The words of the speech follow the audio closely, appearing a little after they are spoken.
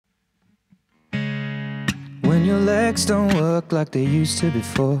when your legs don't work like they used to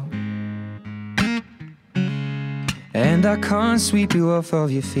before, and I can't sweep you off of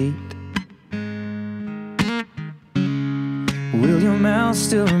your feet. Will your mouth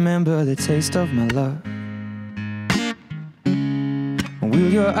still remember the taste of my love? Will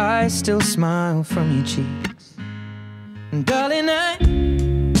your eyes still smile from your cheeks? And darling, I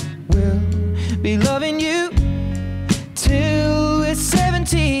will be loving you till we're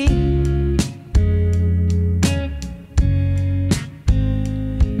 17.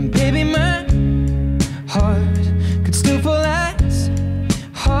 And baby, my heart could still fall as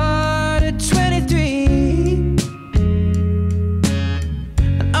hard at 23.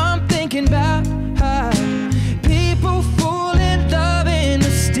 And I'm thinking about how people fall in love in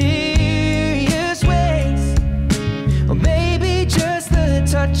mysterious ways, or maybe just the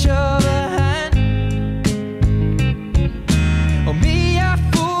touch of a hand. Or me, I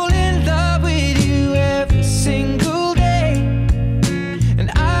fall in love with you every single day, and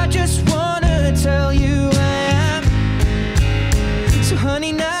I just wanna tell you I am. So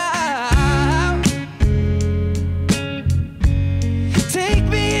honey, now take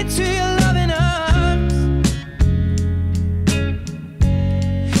me into your loving arms,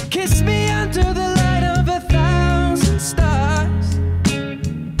 kiss me under the light of 1,000 stars,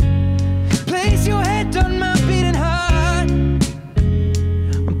 place your head on my beating heart.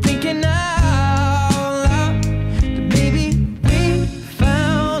 I'm thinking out loud that maybe we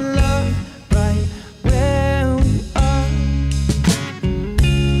found love right where we are.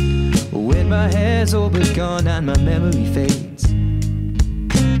 When my hair's all but gone and my memory fades,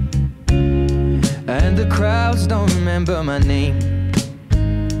 and the crowds don't remember my name,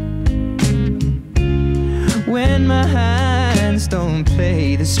 when my hands don't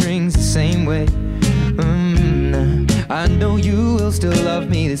play the strings the same way, I know you will still love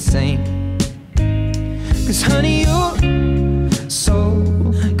me the same. 'Cause honey, your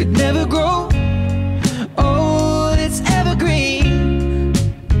soul could never grow old, it's evergreen.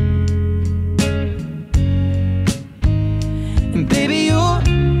 And baby, your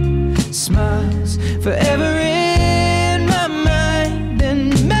smile's forever in my mind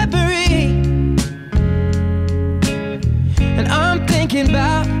and memory. And I'm thinking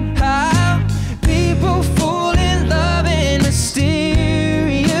about how people fall in love in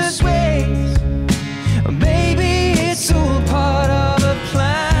mysterious ways, or maybe it's all part of a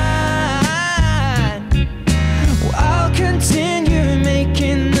plan. Well, I'll continue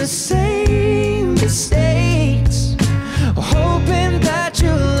making the same mistakes, hoping that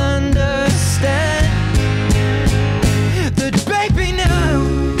you'll understand that, baby, now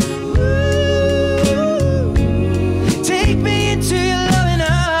take me into your loving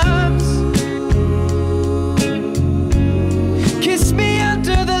arms, kiss me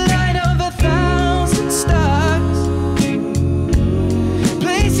under the light of 1,000 stars,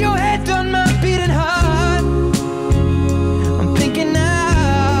 place your head on my beating heart. I'm thinking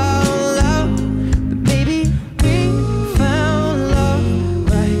out loud that maybe we found love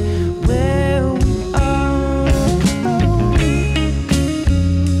right where we are.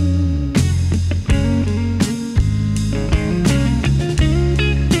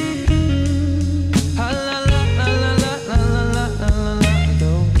 La la la la la la la la la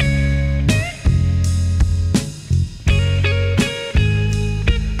do.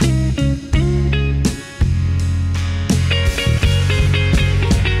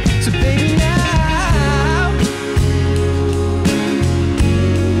 So baby, now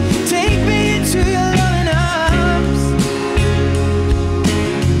take me into your loving arms,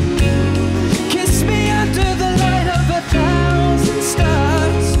 kiss me under the light of 1,000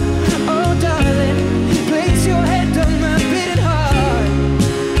 stars. Oh darling, place your head on my beating heart.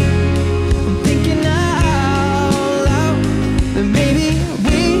 I'm thinking out loud that maybe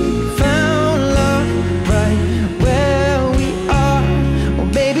we found love right where we are. Or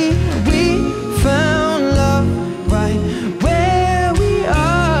maybe we found love right where we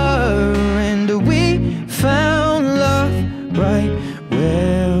are. And we found love right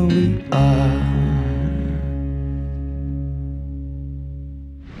where we are.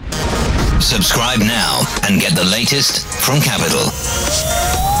 Subscribe now and get the latest from Capital.